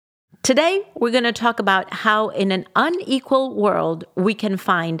Today, we're going to talk about how in an unequal world, we can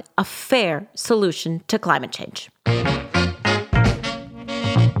find a fair solution to climate change.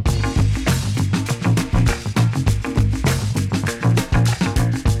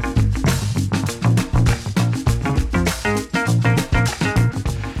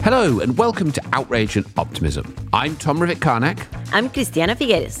 Hello and welcome to Outrage and Optimism. I'm Tom Rivett-Carnac. I'm Christiana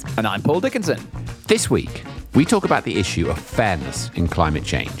Figueres. And I'm Paul Dickinson. This week, we talk about the issue of fairness in climate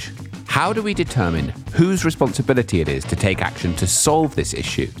change. How do we determine whose responsibility it is to take action to solve this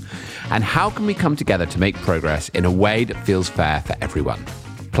issue? And how can we come together to make progress in a way that feels fair for everyone?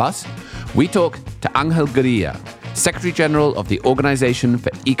 Plus, we talk to Ángel Gurría, Secretary General of the Organization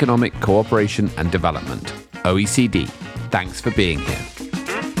for Economic Cooperation and Development, OECD. Thanks for being here.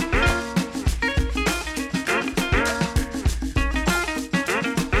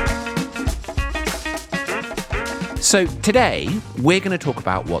 So today, we're going to talk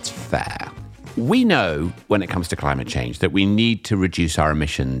about what's fair. We know when it comes to climate change that we need to reduce our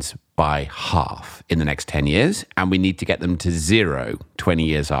emissions by half in the next 10 years, and we need to get them to zero 20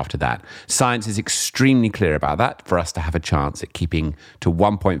 years after that. Science is extremely clear about that for us to have a chance at keeping to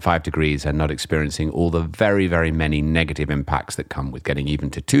 1.5 degrees and not experiencing all the very, very many negative impacts that come with getting even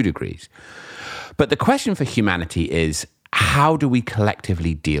to 2 degrees. But the question for humanity is, how do we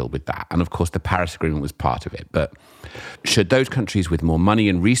collectively deal with that? And of course, the Paris Agreement was part of it. But should those countries with more money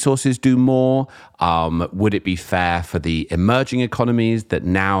and resources do more? Would it be fair for the emerging economies that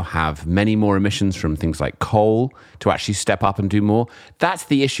now have many more emissions from things like coal to actually step up and do more? That's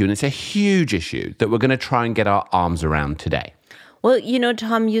the issue. And it's a huge issue that we're going to try and get our arms around today. Well, you know,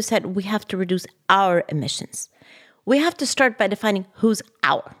 Tom, you said we have to reduce our emissions. We have to start by defining who's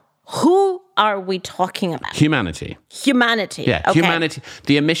our. Who are we talking about? Humanity. Humanity. Yeah, okay. Humanity.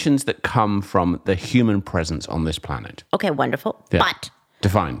 The emissions that come from the human presence on this planet. Okay, wonderful. Yeah. But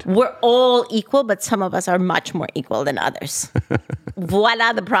defined. We're all equal, but some of us are much more equal than others.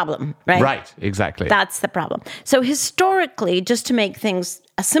 Voila, the problem, right? Right, exactly. That's the problem. So historically, just to make things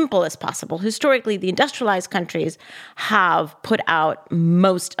as simple as possible, historically, the industrialized countries have put out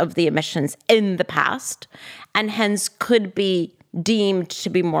most of the emissions in the past, and hence could be deemed to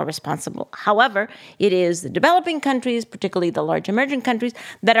be more responsible. However, it is the developing countries, particularly the large emerging countries,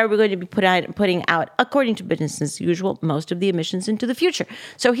 that are going to be putting out, according to business as usual, most of the emissions into the future.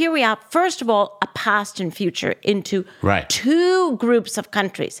 So here we have, first of all, a past and future into two groups of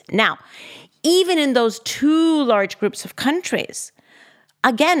countries. Now, even in those two large groups of countries,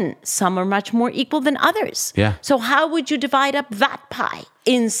 again, some are much more equal than others. Yeah. So how would you divide up that pie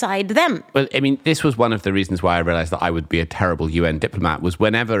inside them? Well, I mean, this was one of the reasons why I realized that I would be a terrible UN diplomat, was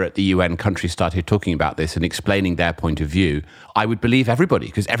whenever at the UN countries started talking about this and explaining their point of view, I would believe everybody,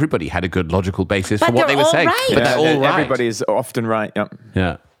 because everybody had a good logical basis for what they were saying. Right. But they're all right. Everybody is often right, yeah.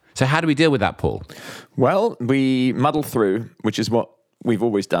 Yeah. So how do we deal with that, Paul? Well, we muddle through, which is what we've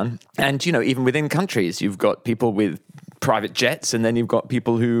always done. And, you know, even within countries, you've got people with private jets, and then you've got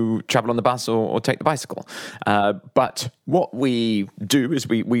people who travel on the bus or take the bicycle. But what we do is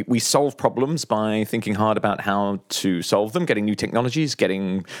we solve problems by thinking hard about how to solve them, getting new technologies,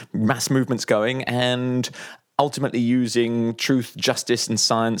 getting mass movements going, and ultimately using truth, justice, and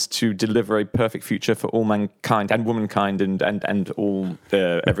science to deliver a perfect future for all mankind and womankind and all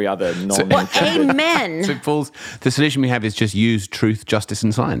every other amen. So Paul's, the solution we have is just use truth, justice,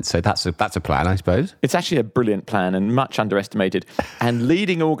 and science. So that's a plan, I suppose. It's actually a brilliant plan and much underestimated. And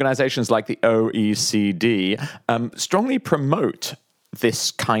leading organizations like the OECD strongly promote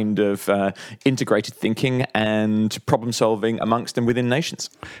this kind of integrated thinking and problem solving amongst and within nations.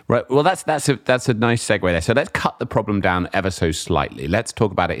 Right. Well, that's a nice segue there. So let's cut the problem down ever so slightly. Let's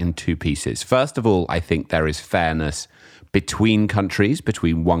talk about it in two pieces. First of all, I think there is fairness between countries,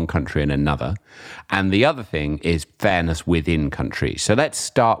 between one country and another. And the other thing is fairness within countries. So let's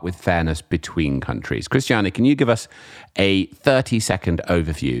start with fairness between countries. Christiana, can you give us a 30-second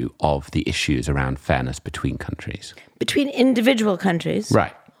overview of the issues around fairness between countries? Between individual countries?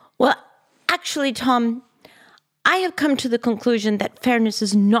 Right. Well, actually, Tom, I have come to the conclusion that fairness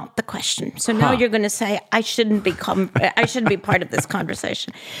is not the question. So now you're going to say I shouldn't be part of this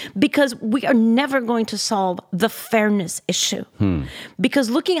conversation, because we are never going to solve the fairness issue.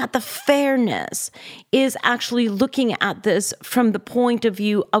 Because looking at the fairness is actually looking at this from the point of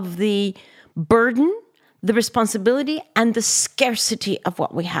view of the burden, the responsibility, and the scarcity of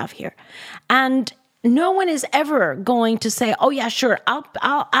what we have here. And no one is ever going to say, "Oh yeah, sure,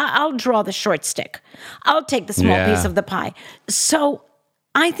 I'll draw the short stick. I'll take the small piece of the pie." So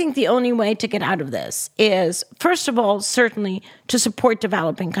I think the only way to get out of this is, first of all, certainly to support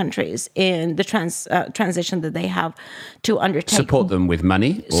developing countries in the transition that they have to undertake. Support them with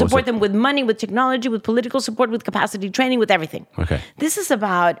money? Support them with money, with technology, with political support, with capacity training, with everything. Okay. This is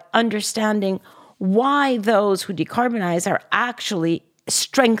about understanding why those who decarbonize are actually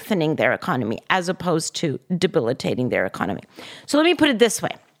strengthening their economy as opposed to debilitating their economy. So let me put it this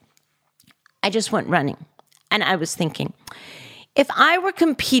way. I just went running, and I was thinking, if I were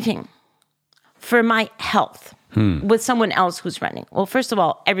competing for my health with someone else who's running, well, first of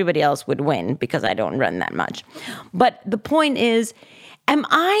all, everybody else would win because I don't run that much. But the point is, am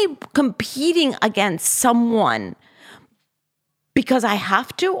I competing against someone because I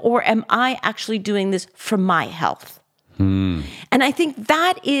have to, or am I actually doing this for my health? And I think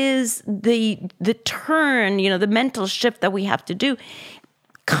that is the turn, the mental shift that we have to do.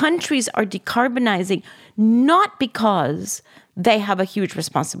 Countries are decarbonizing not because they have a huge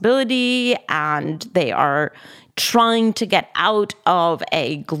responsibility and they are trying to get out of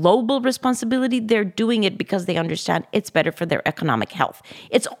a global responsibility. They're doing it because they understand it's better for their economic health.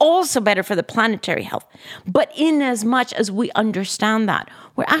 It's also better for the planetary health. But in as much as we understand that,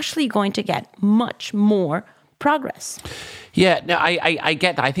 we're actually going to get much more progress. Yeah, no, I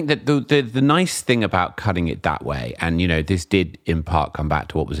get that. I think that the nice thing about cutting it that way, and, this did in part come back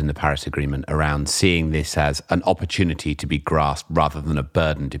to what was in the Paris Agreement around seeing this as an opportunity to be grasped rather than a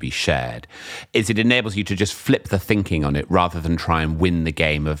burden to be shared, is it enables you to just flip the thinking on it rather than try and win the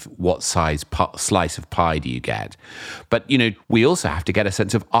game of what size slice of pie do you get. But, we also have to get a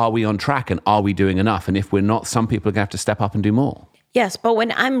sense of, are we on track and are we doing enough? And if we're not, some people are going to have to step up and do more. Yes, but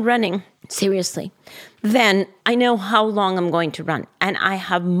when I'm running, seriously, then I know how long I'm going to run. And I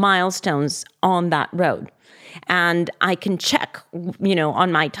have milestones on that road. And I can check,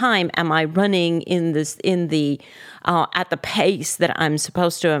 on my time, am I running at the pace that I'm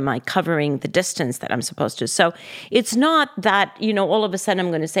supposed to? Am I covering the distance that I'm supposed to? So it's not that, all of a sudden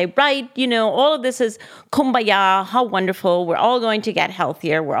I'm going to say, right, all of this is kumbaya, how wonderful. We're all going to get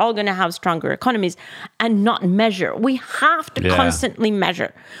healthier. We're all going to have stronger economies, and not measure. We have to constantly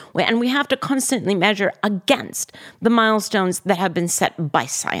measure. And we have to constantly measure against the milestones that have been set by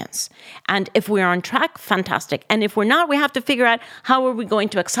science. And if we're on track, fantastic. And if we're not, we have to figure out how are we going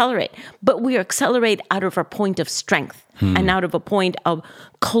to accelerate. But we accelerate out of a point of strength and out of a point of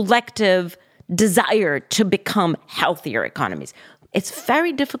collective desire to become healthier economies. It's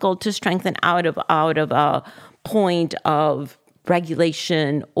very difficult to strengthen out of a point of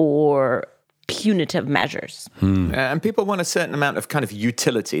regulation or punitive measures. And people want a certain amount of kind of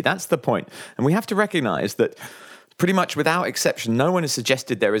utility. That's the point. And we have to recognize that pretty much without exception, no one has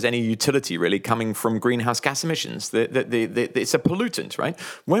suggested there is any utility really coming from greenhouse gas emissions. It's a pollutant, right?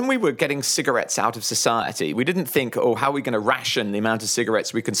 When we were getting cigarettes out of society, we didn't think, how are we going to ration the amount of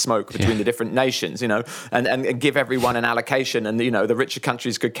cigarettes we can smoke between the different nations, and give everyone an allocation and, the richer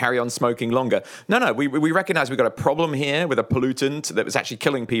countries could carry on smoking longer. No, we recognize we've got a problem here with a pollutant that was actually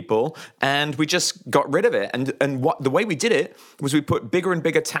killing people, and we just got rid of it. And the way we did it was we put bigger and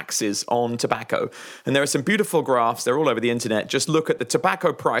bigger taxes on tobacco. And there are some beautiful graphs. They're all over the internet. Just look at the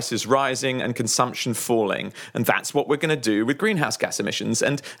tobacco prices rising and consumption falling. And that's what we're going to do with greenhouse gas emissions.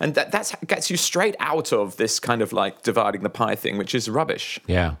 And that gets you straight out of this kind of like dividing the pie thing, which is rubbish.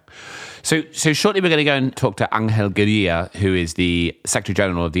 Yeah. So shortly we're going to go and talk to Angel Gurria, who is the Secretary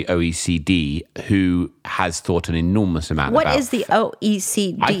General of the OECD, who has thought an enormous amount about... What is the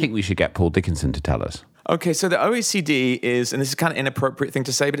OECD? I think we should get Paul Dickinson to tell us. Okay, so the OECD is, and this is kind of an inappropriate thing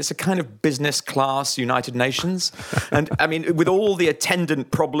to say, but it's a kind of business class United Nations. And I mean, with all the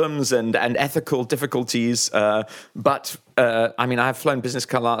attendant problems and ethical difficulties, but I've flown business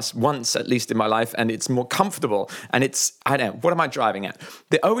class once, at least in my life, and it's more comfortable. And what am I driving at?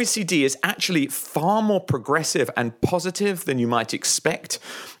 The OECD is actually far more progressive and positive than you might expect.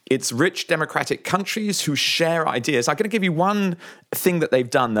 It's rich democratic countries who share ideas. I'm going to give you one thing that they've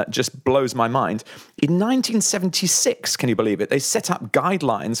done that just blows my mind. In 1976, can you believe it? They set up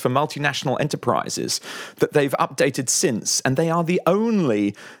guidelines for multinational enterprises that they've updated since, and they are the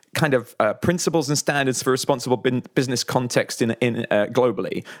only kind of principles and standards for responsible business context in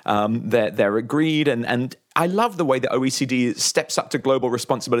globally. They're agreed, and I love the way the OECD steps up to global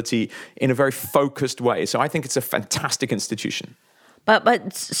responsibility in a very focused way. So I think it's a fantastic institution.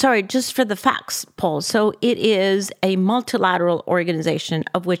 But sorry, just for the facts, Paul. So it is a multilateral organization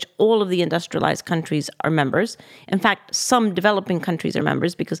of which all of the industrialized countries are members. In fact, some developing countries are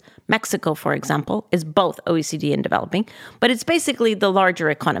members because Mexico, for example, is both OECD and developing. But it's basically the larger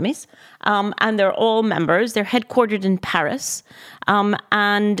economies. And they're all members. They're headquartered in Paris.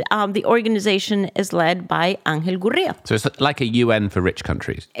 And the organization is led by Angel Gurria. So it's like a UN for rich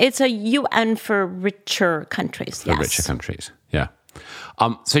countries. It's a UN for richer countries, For richer countries, yeah.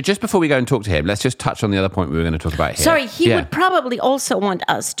 So just before we go and talk to him, let's just touch on the other point we were going to talk about here. Sorry, he would probably also want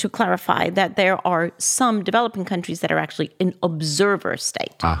us to clarify that there are some developing countries that are actually in observer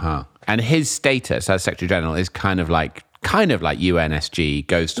state. Uh-huh. And his status as Secretary General is kind of like UNSG,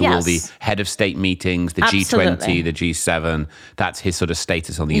 goes to all the head of state meetings, the G20, the G7. That's his sort of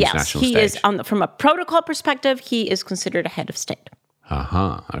status on the international stage. Yes, he is, from a protocol perspective, he is considered a head of state.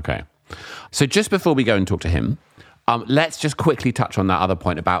 Uh-huh, okay. So just before we go and talk to him, let's just quickly touch on that other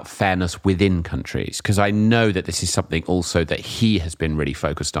point about fairness within countries, because I know that this is something also that he has been really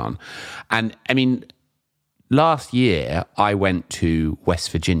focused on. And I mean, last year I went to West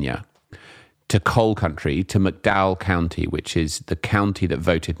Virginia, to coal country, to McDowell County, which is the county that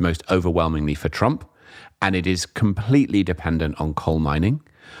voted most overwhelmingly for Trump. And it is completely dependent on coal mining.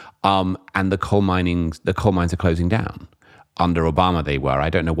 And the coal mines are closing down. Under Obama, they were. I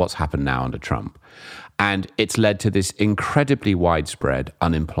don't know what's happened now under Trump. And it's led to this incredibly widespread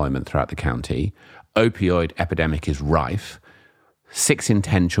unemployment throughout the county. Opioid epidemic is rife. 6 in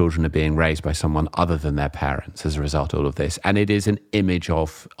 10 children are being raised by someone other than their parents as a result of all of this. And it is an image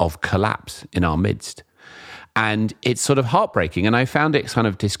of collapse in our midst. And it's sort of heartbreaking. And I found it kind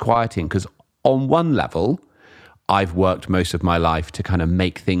of disquieting because on one level, I've worked most of my life to kind of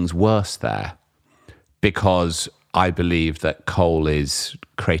make things worse there because I believe that coal is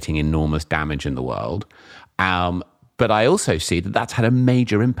creating enormous damage in the world. But I also see that that's had a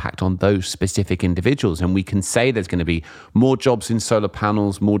major impact on those specific individuals. And we can say there's going to be more jobs in solar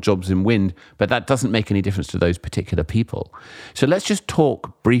panels, more jobs in wind, but that doesn't make any difference to those particular people. So let's just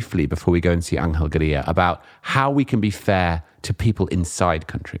talk briefly before we go and see Angel Gurria about how we can be fair to people inside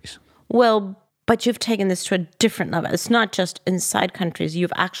countries. Well, but you've taken this to a different level. It's not just inside countries.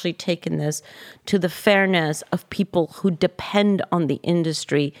 You've actually taken this to the fairness of people who depend on the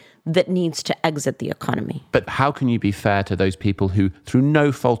industry that needs to exit the economy. But how can you be fair to those people who, through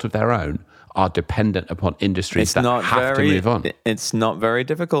no fault of their own, are dependent upon industries that have to move on? It's not very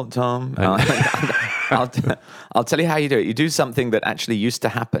difficult, Tom. I'll tell you how you do it. You do something that actually used to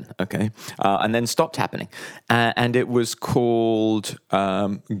happen, okay, and then stopped happening, and it was called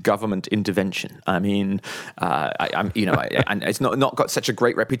government intervention. I mean, and it's not got such a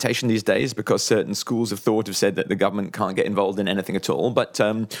great reputation these days because certain schools of thought have said that the government can't get involved in anything at all. But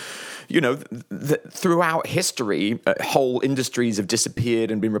throughout history, whole industries have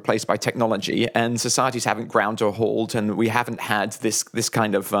disappeared and been replaced by technology, and societies haven't ground to a halt, and we haven't had this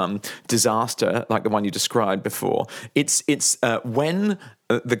kind of disaster like the one you described before. It's when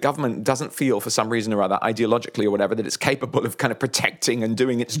the government doesn't feel, for some reason or other, ideologically or whatever, that it's capable of kind of protecting and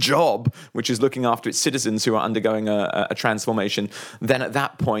doing its job, which is looking after its citizens who are undergoing a transformation, then at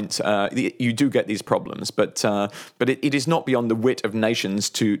that point, you do get these problems. But it is not beyond the wit of nations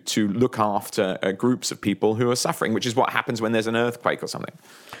to look after groups of people who are suffering, which is what happens when there's an earthquake or something.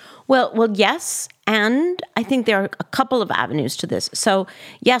 Well, yes. And I think there are a couple of avenues to this. So,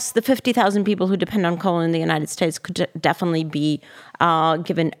 yes, the 50,000 people who depend on coal in the United States could definitely be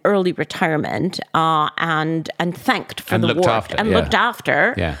given early retirement and thanked for the work and looked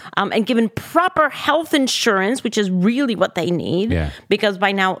after, and given proper health insurance, which is really what they need, because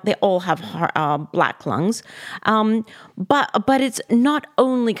by now they all have black lungs. But it's not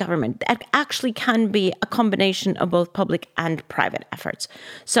only government. It actually can be a combination of both public and private efforts.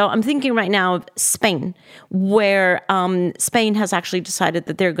 So I'm thinking right now of Spain, where Spain has actually decided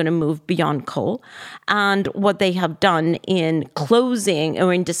that they're going to move beyond coal. And what they have done in closing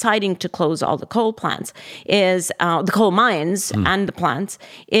or in deciding to close all the coal plants is the coal mines and the plants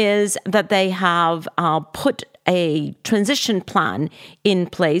is that they have put a transition plan in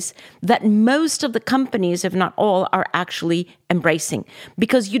place that most of the companies, if not all, are actually embracing.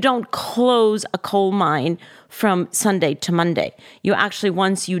 Because you don't close a coal mine from Sunday to Monday. You actually,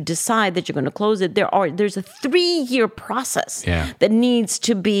 once you decide that you're going to close it, there's a 3-year process that needs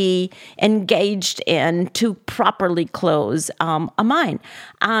to be engaged in to properly close a mine.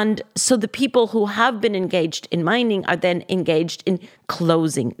 And so the people who have been engaged in mining are then engaged in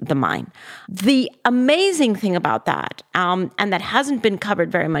closing the mine. The amazing thing striking about that, and that hasn't been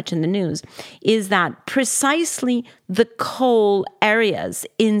covered very much in the news, is that precisely the coal areas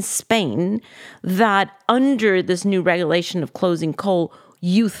in Spain that under this new regulation of closing coal,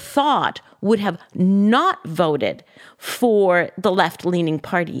 you thought would have not voted for the left-leaning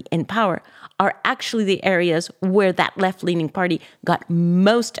party in power, are actually the areas where that left-leaning party got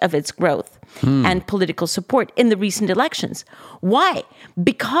most of its growth and political support in the recent elections. Why?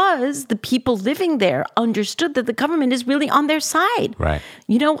 Because the people living there understood that the government is really on their side. Right.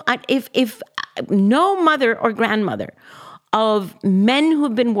 You know, if no mother or grandmother of men who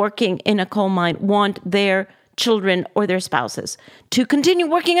have been working in a coal mine want their children or their spouses to continue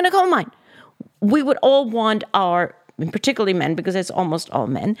working in a coal mine, we would all want our, and particularly men, because it's almost all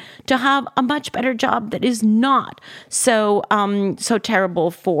men, to have a much better job that is not so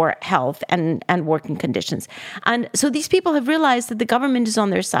terrible for health and working conditions. And so these people have realized that the government is on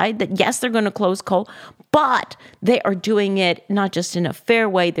their side, that yes, they're going to close coal, but they are doing it not just in a fair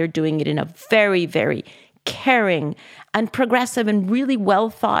way, they're doing it in a very, very caring and progressive and really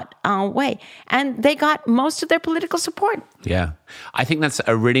well thought way. And they got most of their political support. Yeah. I think that's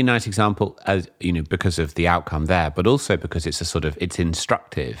a really nice example, as you know, because of the outcome there, but also because it's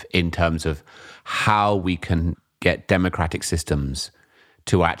instructive in terms of how we can get democratic systems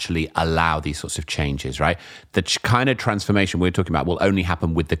to actually allow these sorts of changes, right? The kind of transformation we're talking about will only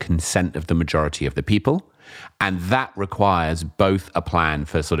happen with the consent of the majority of the people. And that requires both a plan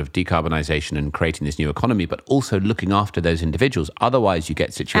for sort of decarbonization and creating this new economy, but also looking after those individuals. Otherwise, you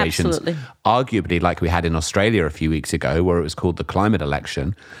get situations, arguably like we had in Australia a few weeks ago, where it was called the climate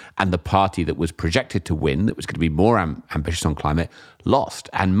election, and the party that was projected to win, that was going to be more ambitious on climate, lost.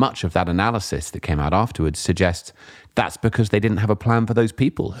 And much of that analysis that came out afterwards suggests that's because they didn't have a plan for those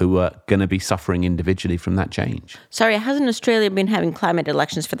people who were going to be suffering individually from that change. Sorry, hasn't Australia been having climate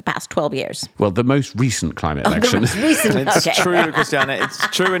elections for the past 12 years? Well, the most recent climate election. The most recent, It's true, Christiana. It's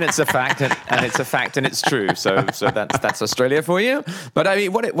true and it's a fact, and it's a fact and it's true. So that's Australia for you. But I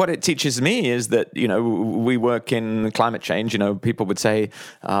mean, what it teaches me is that, you know, we work in climate change. You know, people would say,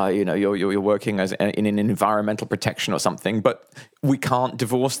 you know, you're working in an environmental protection or something, but we can't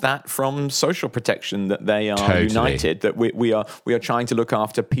divorce that from social protection, that they are united, that we are trying to look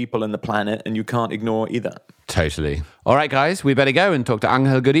after people and the planet, and you can't ignore either. Totally. All right, guys, we better go and talk to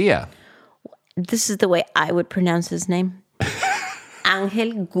Ángel Gurría. This is the way I would pronounce his name.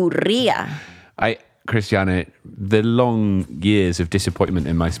 Ángel Gurría. Christiana, the long years of disappointment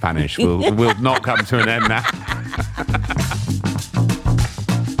in my Spanish will not come to an end now.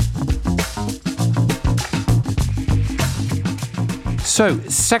 So,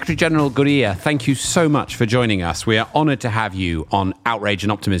 Secretary General Gurría, thank you so much for joining us. We are honoured to have you on Outrage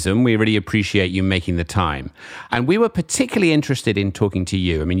and Optimism. We really appreciate you making the time. And we were particularly interested in talking to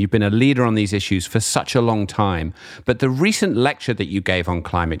you. I mean, you've been a leader on these issues for such a long time. But the recent lecture that you gave on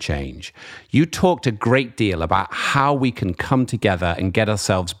climate change, you talked a great deal about how we can come together and get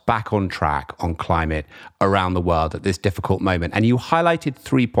ourselves back on track on climate around the world at this difficult moment. And you highlighted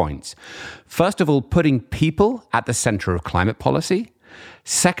 3 points. First of all, putting people at the centre of climate policy.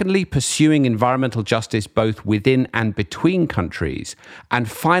 Secondly, pursuing environmental justice both within and between countries. And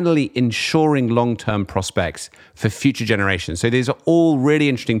finally, ensuring long-term prospects for future generations. So these are all really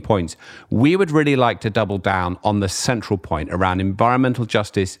interesting points. We would really like to double down on the central point around environmental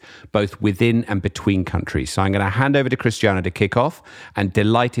justice both within and between countries. So I'm going to hand over to Christiana to kick off, and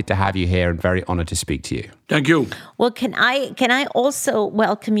delighted to have you here and very honoured to speak to you. Thank you. Well, can I also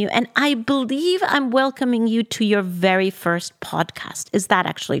welcome you? And I believe I'm welcoming you to your very first podcast. Is that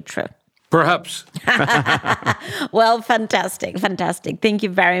actually true? Perhaps. Well, fantastic. Thank you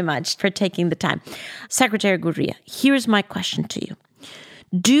very much for taking the time. Secretary Gurría, here's my question to you.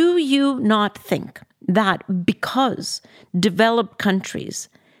 Do you not think that because developed countries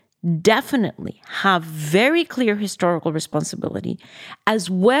definitely have very clear historical responsibility, as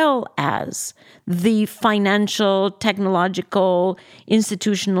well as the financial, technological,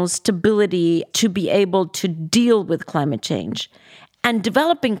 institutional stability to be able to deal with climate change, and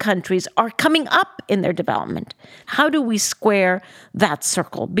developing countries are coming up in their development? How do we square that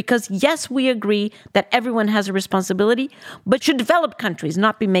circle? Because yes, we agree that everyone has a responsibility, but should developed countries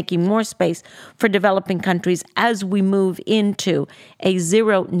not be making more space for developing countries as we move into a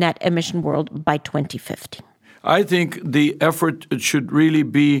zero net emission world by 2050? I think the effort should really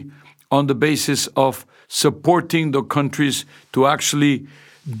be on the basis of supporting the countries to actually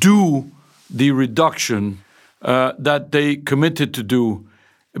do the reduction that they committed to do.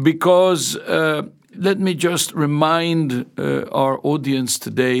 Because let me just remind our audience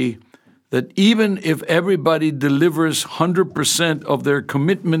today that even if everybody delivers 100% of their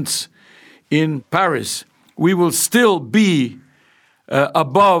commitments in Paris, we will still be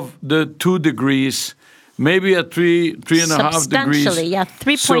above the 2 degrees, maybe at 3.5 degrees. Substantially, yeah,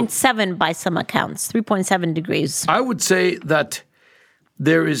 3.7 by some accounts, 3.7 degrees. I would say that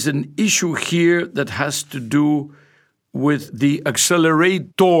there is an issue here that has to do with the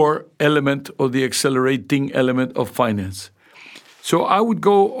accelerator element or the accelerating element of finance. So I would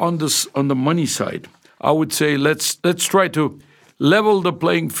go on the money side. I would say let's try to level the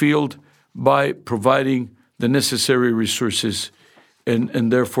playing field by providing the necessary resources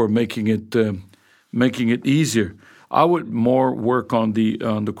and therefore making it easier. I would more work on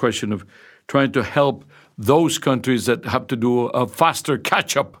the question of trying to help those countries that have to do a faster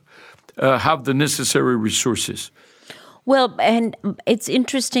catch-up have the necessary resources. Well, and it's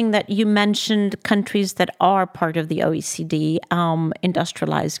interesting that you mentioned countries that are part of the OECD,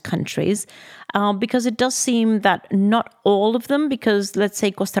 industrialized countries, because it does seem that not all of them, because let's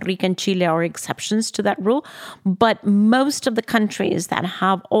say Costa Rica and Chile are exceptions to that rule, but most of the countries that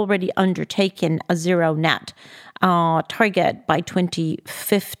have already undertaken a zero net target by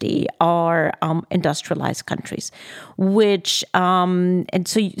 2050 are industrialized countries, which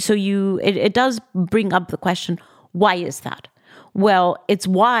it does bring up the question. Why is that? Well, it's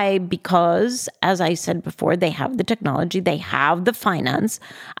why because, as I said before, they have the technology, they have the finance,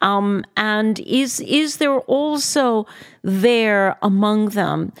 and is there also there among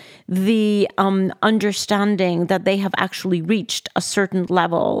them the understanding that they have actually reached a certain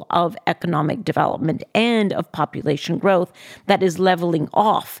level of economic development and of population growth that is leveling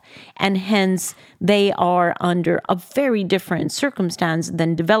off, and hence they are under a very different circumstance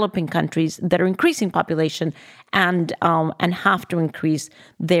than developing countries that are increasing population and have to increase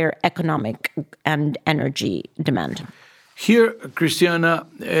their economic and energy demand. Here, Christiana,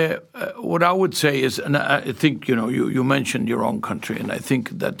 what I would say is, and I think, you mentioned your own country, and I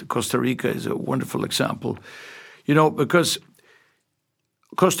think that Costa Rica is a wonderful example, because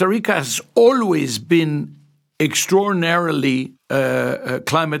Costa Rica has always been extraordinarily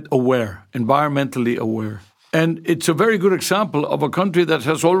climate aware, environmentally aware. And it's a very good example of a country that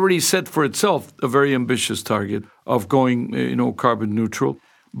has already set for itself a very ambitious target of going, carbon neutral.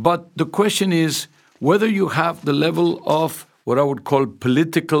 But the question is whether you have the level of what I would call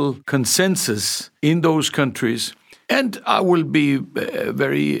political consensus in those countries. And I will be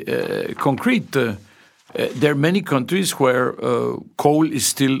very concrete. There are many countries where coal is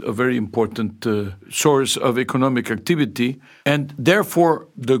still a very important source of economic activity. And therefore,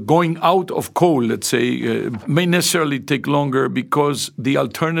 the going out of coal, let's say, may necessarily take longer because the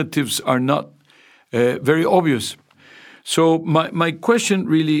alternatives are not very obvious. So my question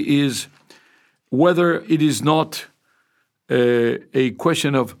really is whether it is not a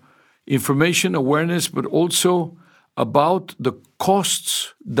question of information awareness, but also about the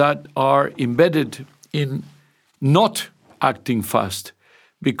costs that are embedded in not acting fast,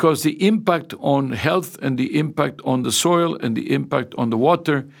 because the impact on health and the impact on the soil and the impact on the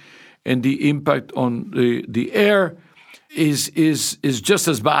water and the impact on the air is just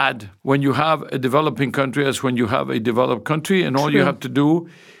as bad when you have a developing country as when you have a developed country. And all you have to do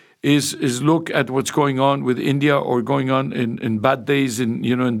is look at what's going on with India or going on in bad days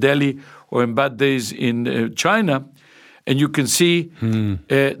in Delhi or in bad days in China, and you can see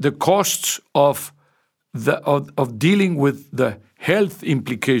the costs of dealing with the health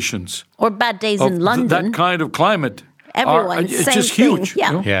implications. Or bad days in London. That kind of climate. It's just thing. huge.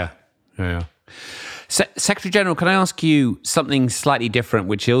 Yeah. Secretary General, can I ask you something slightly different,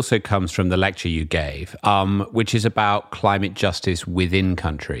 which also comes from the lecture you gave, which is about climate justice within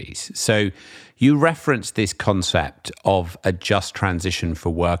countries. So you referenced this concept of a just transition for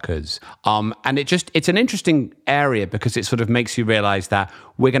workers. And it's an interesting area because it sort of makes you realize that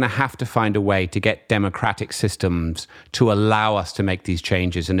we're going to have to find a way to get democratic systems to allow us to make these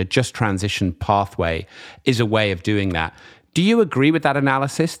changes. And a just transition pathway is a way of doing that. Do you agree with that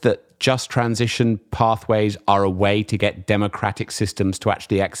analysis that just transition pathways are a way to get democratic systems to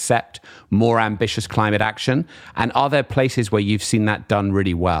actually accept more ambitious climate action? And are there places where you've seen that done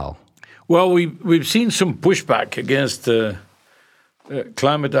really well? Well, we've seen some pushback against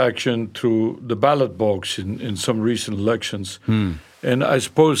climate action through the ballot box in some recent elections. And I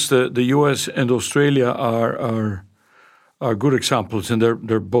suppose the US and Australia are good examples, and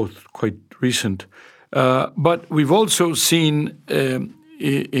they're both quite recent. But we've also seen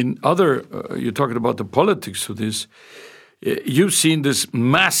in other, you're talking about the politics of this, you've seen this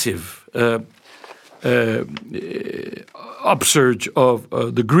massive upsurge of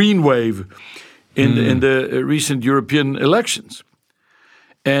the green wave in the recent European elections.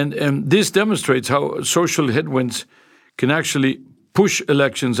 And this demonstrates how social headwinds can actually push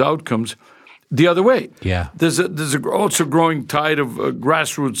elections outcomes the other way. Yeah. There's also growing tide of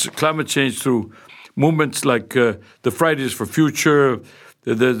grassroots climate change through movements like the Fridays for Future,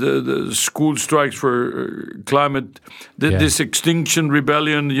 the school strikes for climate, this Extinction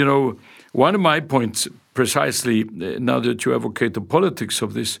Rebellion. You know, one of my points precisely, now that you advocate the politics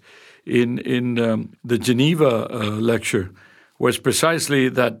of this, in the Geneva lecture, was precisely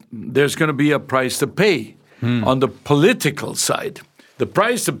that there's going to be a price to pay on the political side. The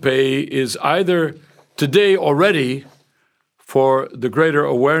price to pay is either today already for the greater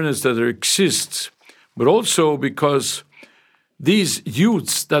awareness that there exists, but also because these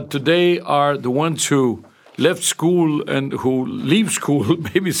youths that today are the ones who left school and who leave school,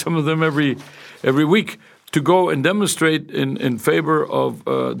 maybe some of them every week, to go and demonstrate in favor of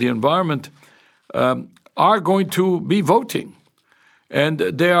the environment, are going to be voting, and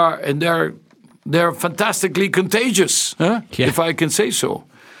they're fantastically contagious, if I can say so.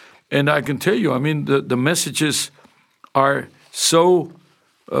 And I can tell you, I mean, the messages are so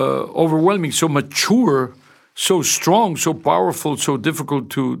overwhelming, so mature, so strong, so powerful, so difficult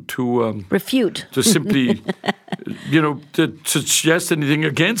to refute, to simply, to suggest anything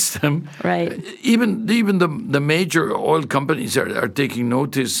against them. Right. Even the major oil companies are taking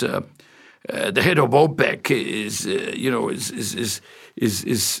notice. The head of OPEC is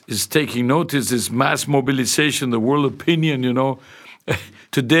taking notice. This mass mobilization, the world opinion.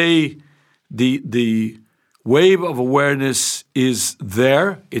 Today, the wave of awareness is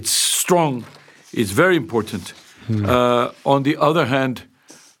there. It's strong. It's very important. On the other hand,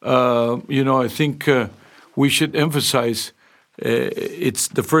 I think we should emphasize it's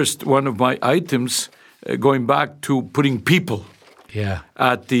the first one of my items going back to putting people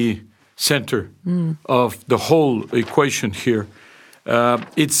at the center of the whole equation here.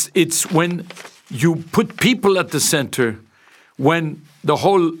 It's when you put people at the center, when the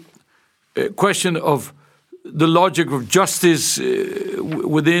whole question of the logic of justice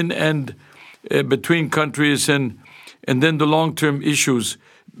within and between countries and then the long-term issues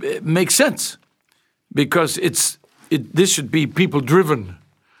make sense, because this should be people-driven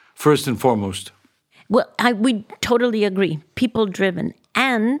first and foremost. Well, we totally agree, people-driven.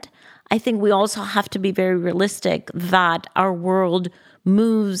 And I think we also have to be very realistic that our world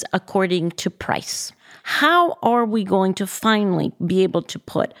moves according to price. How are we going to finally be able to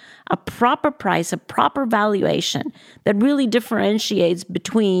put a proper price, a proper valuation that really differentiates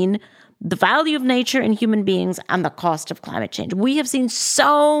between the value of nature and human beings and the cost of climate change? We have seen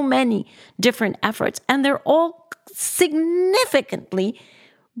so many different efforts, and they're all significantly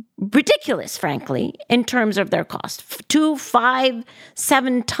ridiculous, frankly, in terms of their cost. 2, 5,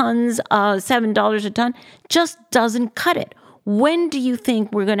 7 tons, $7 a ton just doesn't cut it. When do you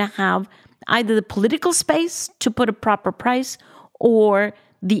think we're going to have either the political space to put a proper price or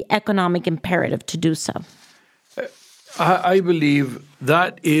the economic imperative to do so? I believe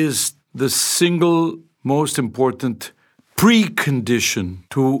that is the single most important precondition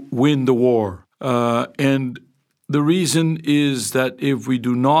to win the war. And the reason is that if we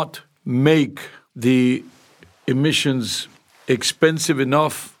do not make the emissions expensive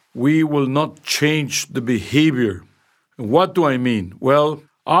enough, we will not change the behavior. What do I mean? Well,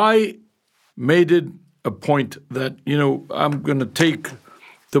 I made it a point that, I'm going to take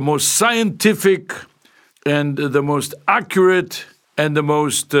the most scientific and the most accurate and the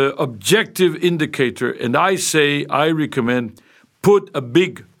most objective indicator, and I recommend put a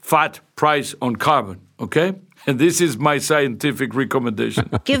big fat price on carbon, okay? And this is my scientific recommendation.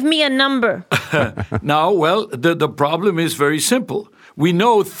 Give me a number. Now, well, the problem is very simple. We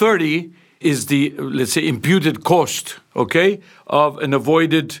know 30 is the, let's say, imputed cost, okay, of an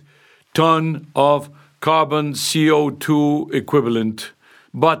avoided ton of carbon CO2 equivalent.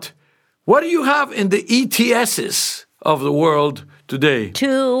 But what do you have in the ETSs of the world today?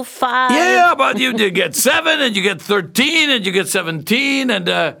 2, 5. Yeah, but you get 7 and you get 13 and you get 17.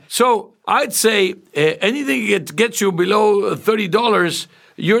 And so I'd say anything that gets you below $30,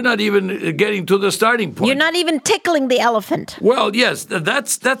 you're not even getting to the starting point. You're not even tickling the elephant. Well, yes,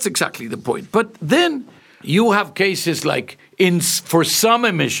 that's exactly the point. But then you have cases like for some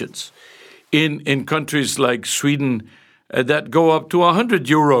emissions in countries like Sweden that go up to 100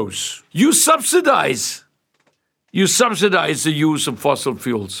 euros. You subsidize the use of fossil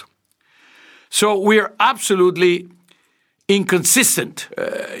fuels. So we're absolutely inconsistent.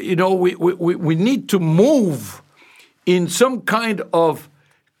 We need to move in some kind of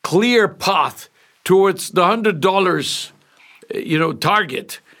clear path towards the $100,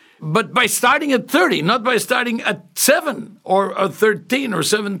 target. But by starting at 30, not by starting at 7 or 13 or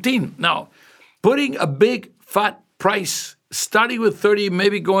 17. Now, putting a big fat price starting with 30,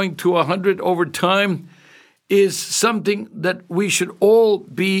 maybe going to 100 over time, is something that we should all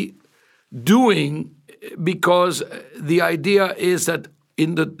be doing, because the idea is that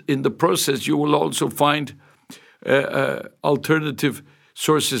in the process you will also find alternative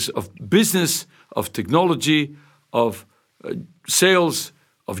sources of business, of technology, of sales,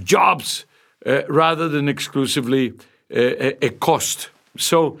 of jobs, rather than exclusively a cost.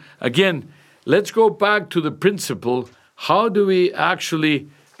 So again, let's go back to the principle: how do we actually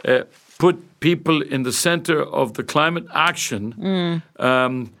put people in the center of the climate action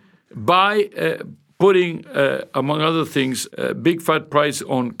by putting, among other things, a big fat price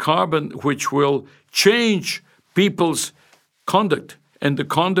on carbon, which will change people's conduct and the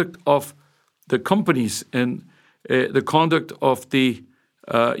conduct of the companies and the conduct of the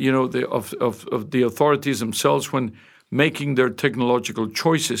the authorities themselves when making their technological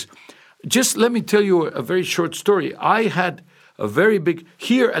choices. Just let me tell you a very short story. I had a very big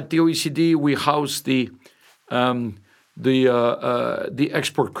here at the OECD. We house the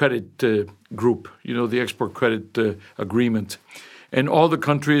export credit group. The export credit agreement, and all the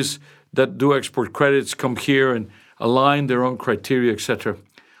countries that do export credits come here and align their own criteria, etc.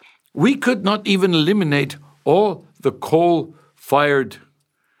 We could not even eliminate all the coal-fired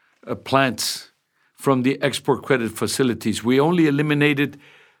plants from the export credit facilities. We only eliminated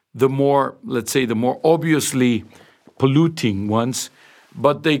the more, let's say, the more obviously polluting ones,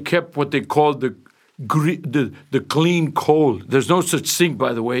 but they kept what they called the clean coal. There's no such thing,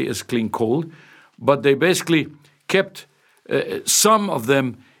 by the way, as clean coal, but they basically kept some of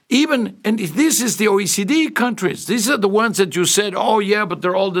them. And this is the OECD countries. These are the ones that you said, oh yeah, but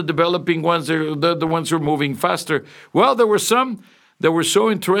they're all the developing ones. They're the ones who are moving faster. Well, there were some that were so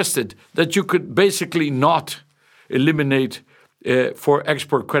interested that you could basically not eliminate for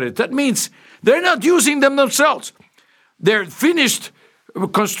export credit. That means they're not using them themselves. They're finished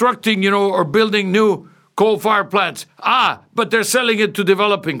constructing, or building new coal-fired plants. But they're selling it to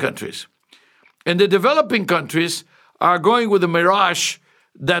developing countries. And the developing countries are going with a mirage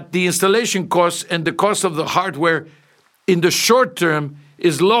that the installation costs and the cost of the hardware in the short term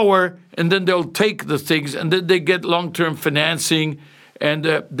is lower, and then they'll take the things, and then they get long-term financing, and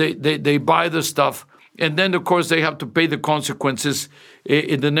they buy the stuff. And then, of course, they have to pay the consequences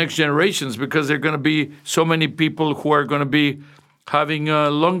in the next generations, because there are going to be so many people who are going to be having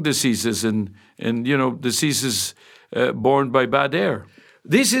lung diseases and diseases borne by bad air.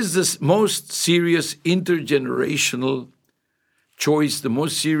 This is the most serious intergenerational choice, the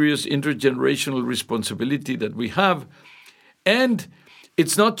most serious intergenerational responsibility that we have. And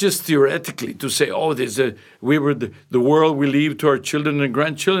it's not just theoretically to say, we were the world we leave to our children and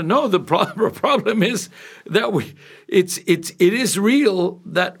grandchildren. No, the problem is that it is real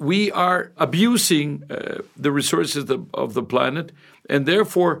that we are abusing the resources of the planet, and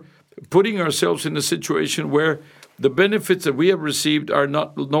therefore putting ourselves in a situation where the benefits that we have received are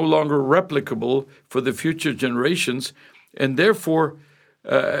no longer replicable for the future generations. And therefore,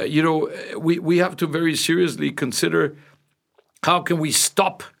 we have to very seriously consider, how can we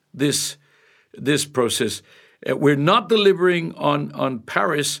stop this process? We're not delivering on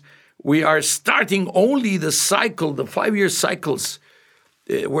Paris. We are starting only the cycle, the 5-year cycles,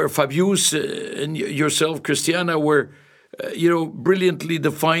 where Fabius and yourself, Christiana, were brilliantly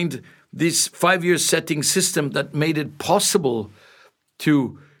defined this 5-year setting system that made it possible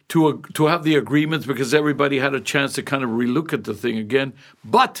to have the agreements, because everybody had a chance to kind of relook at the thing again.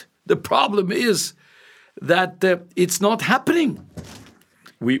 But the problem is that it's not happening.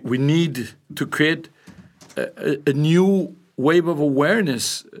 We need to create a new wave of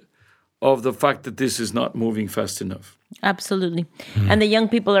awareness of the fact that this is not moving fast enough. Absolutely. And the young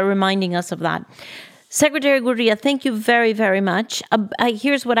people are reminding us of that. Secretary Gurria, thank you very, very much.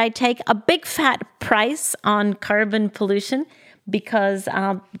 Here's what I take: a big fat price on carbon pollution, because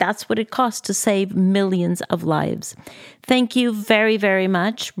that's what it costs to save millions of lives. Thank you very, very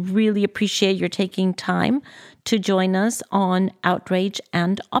much. Really appreciate your taking time to join us on Outrage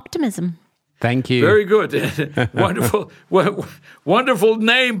and Optimism. Thank you. Very good. Wonderful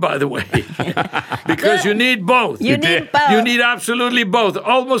name, by the way, because you need both. You need both. You need absolutely both.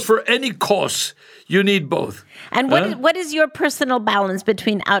 Almost for any cause, you need both. And what is your personal balance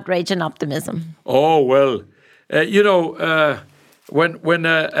between outrage and optimism? Oh, well, when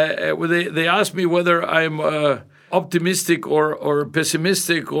they ask me whether I'm optimistic or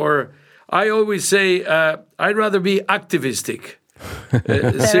pessimistic, I always say I'd rather be activistic.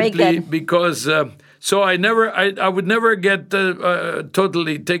 Simply good. Because so I would never get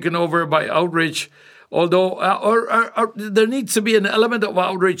totally taken over by outrage, although or there needs to be an element of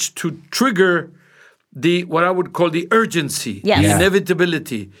outrage to trigger what I would call the urgency, Yes. the Yeah.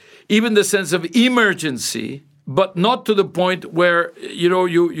 inevitability, even the sense of emergency, but not to the point where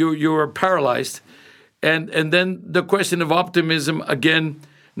you are paralyzed, and then the question of optimism again,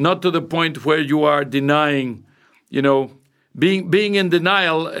 not to the point where you are denying, being in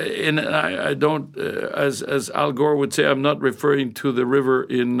denial. And I don't, as Al Gore would say, I'm not referring to the river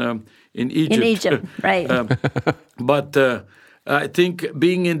in Egypt. In Egypt, right. But I think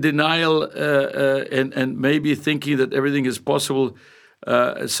being in denial and maybe thinking that everything is possible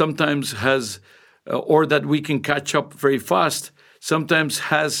sometimes has, or that we can catch up very fast, sometimes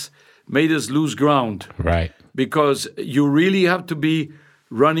has made us lose ground. Right. Because you really have to be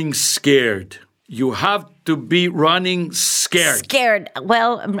running scared. You have to be running scared. Scared.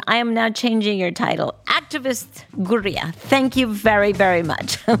 Well, I am now changing your title. Activist Gurria. Thank you very, very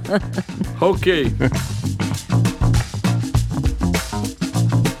much. Okay.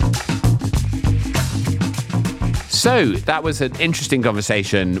 So that was an interesting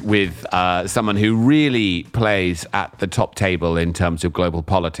conversation with someone who really plays at the top table in terms of global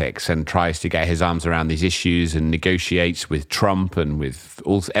politics and tries to get his arms around these issues and negotiates with Trump and with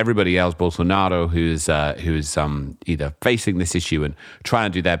everybody else, Bolsonaro, who's either facing this issue and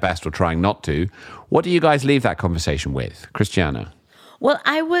trying to do their best or trying not to. What do you guys leave that conversation with, Christiana? Well,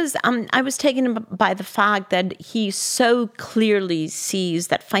 I was taken by the fact that he so clearly sees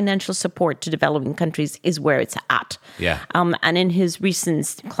that financial support to developing countries is where it's at. Yeah. And in his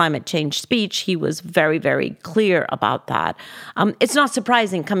recent climate change speech, he was very, very clear about that. It's not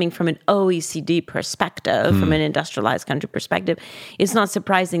surprising coming from an OECD perspective, from an industrialized country perspective. It's not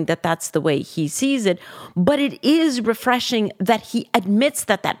surprising that that's the way he sees it. But it is refreshing that he admits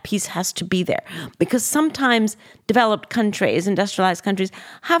that that piece has to be there. Because sometimes developed countries, industrialized countries,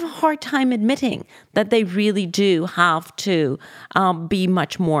 have a hard time admitting that they really do have to be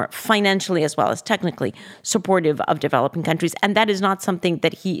much more financially as well as technically supportive of developing countries. And that is not something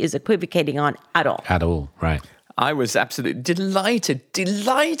that he is equivocating on at all. At all, right. I was absolutely delighted to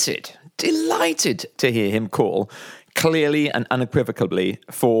hear him call clearly and unequivocally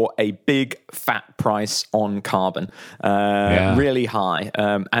for a big fat price on carbon, really high.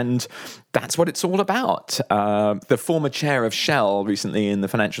 And that's what it's all about. The former chair of Shell recently in the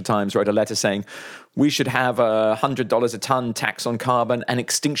Financial Times wrote a letter saying we should have a $100 a ton tax on carbon and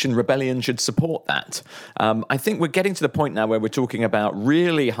Extinction Rebellion should support that. I think we're getting to the point now where we're talking about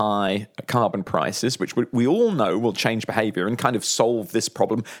really high carbon prices, which we all know will change behavior and kind of solve this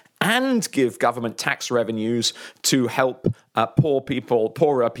problem and give government tax revenues to help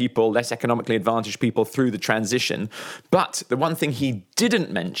poorer people, less economically advantaged people through the transition. But the one thing he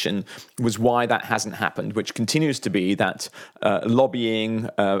didn't mention was why that hasn't happened, which continues to be that lobbying,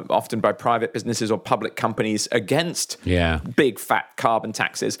 often by private businesses or public companies, against big fat carbon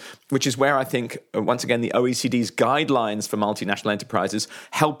taxes, which is where I think, once again, the OECD's guidelines for multinational enterprises,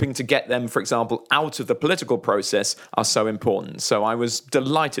 helping to get them, for example, out of the political process are so important. So I was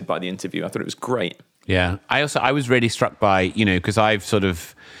delighted by the interview. I thought it was great. Yeah. I was really struck by, because I've sort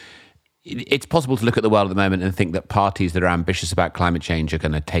of, it's possible to look at the world at the moment and think that parties that are ambitious about climate change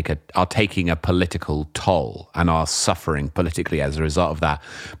are taking a political toll and are suffering politically as a result of that.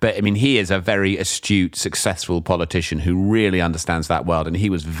 But I mean, he is a very astute, successful politician who really understands that world. And he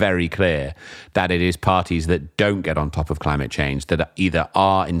was very clear that it is parties that don't get on top of climate change that either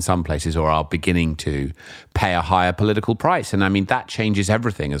are in some places or are beginning to pay a higher political price. And I mean, that changes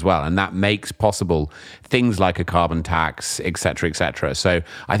everything as well. And that makes possible things like a carbon tax, et cetera, et cetera. So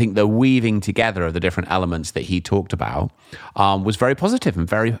I think the weaving together of the different elements that he talked about was very positive and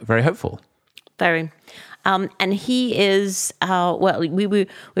very, very hopeful. Very. And he is, we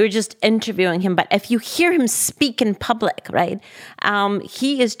were just interviewing him, but if you hear him speak in public, right,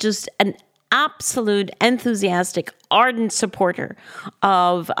 he is just an absolute enthusiastic, ardent supporter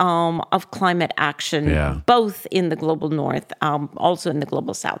of climate action, both in the global north, also in the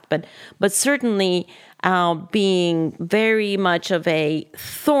global south, but certainly being very much of a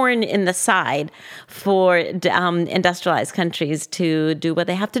thorn in the side for industrialized countries to do what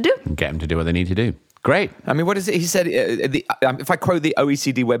they have to do. Get them to do what they need to do. Great. I mean, what is it? He said, if I quote the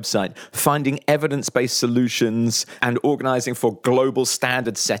OECD website, finding evidence-based solutions and organizing for global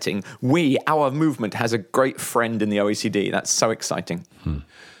standard setting. Our movement has a great friend in the OECD. That's so exciting.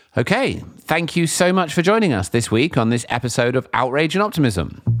 Okay. Thank you so much for joining us this week on this episode of Outrage and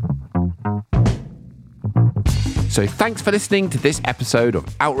Optimism. So thanks for listening to this episode of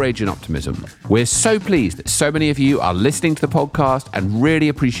Outrage and Optimism. We're so pleased that so many of you are listening to the podcast and really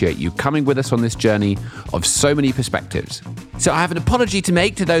appreciate you coming with us on this journey of so many perspectives. So I have an apology to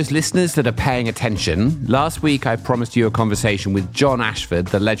make to those listeners that are paying attention. Last week, I promised you a conversation with John Ashford,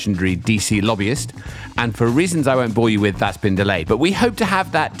 the legendary DC lobbyist. And for reasons I won't bore you with, that's been delayed. But we hope to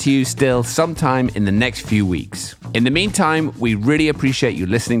have that to you still sometime in the next few weeks. In the meantime, we really appreciate you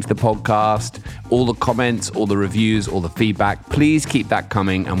listening to the podcast, all the comments, all the reviews, all the feedback. Please keep that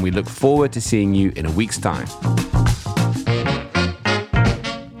coming, and we look forward to seeing you in a week's time.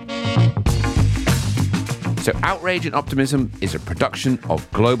 So Outrage and Optimism is a production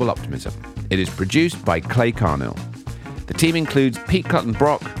of Global Optimism. It is produced by Clay Carnell. The team includes Pete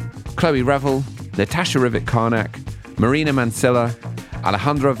Clutton-Brock, Chloe Revel, Natasha Rivett-Karnak, Marina Mansilla,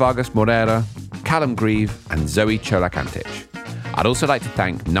 Alejandra Vargas Morera, Callum Grieve, and Zoe Cholak-Antich. I'd also like to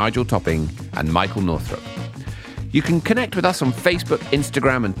thank Nigel Topping and Michael Northrop. You can connect with us on Facebook,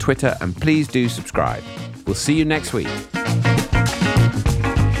 Instagram, and Twitter, and please do subscribe. We'll see you next week.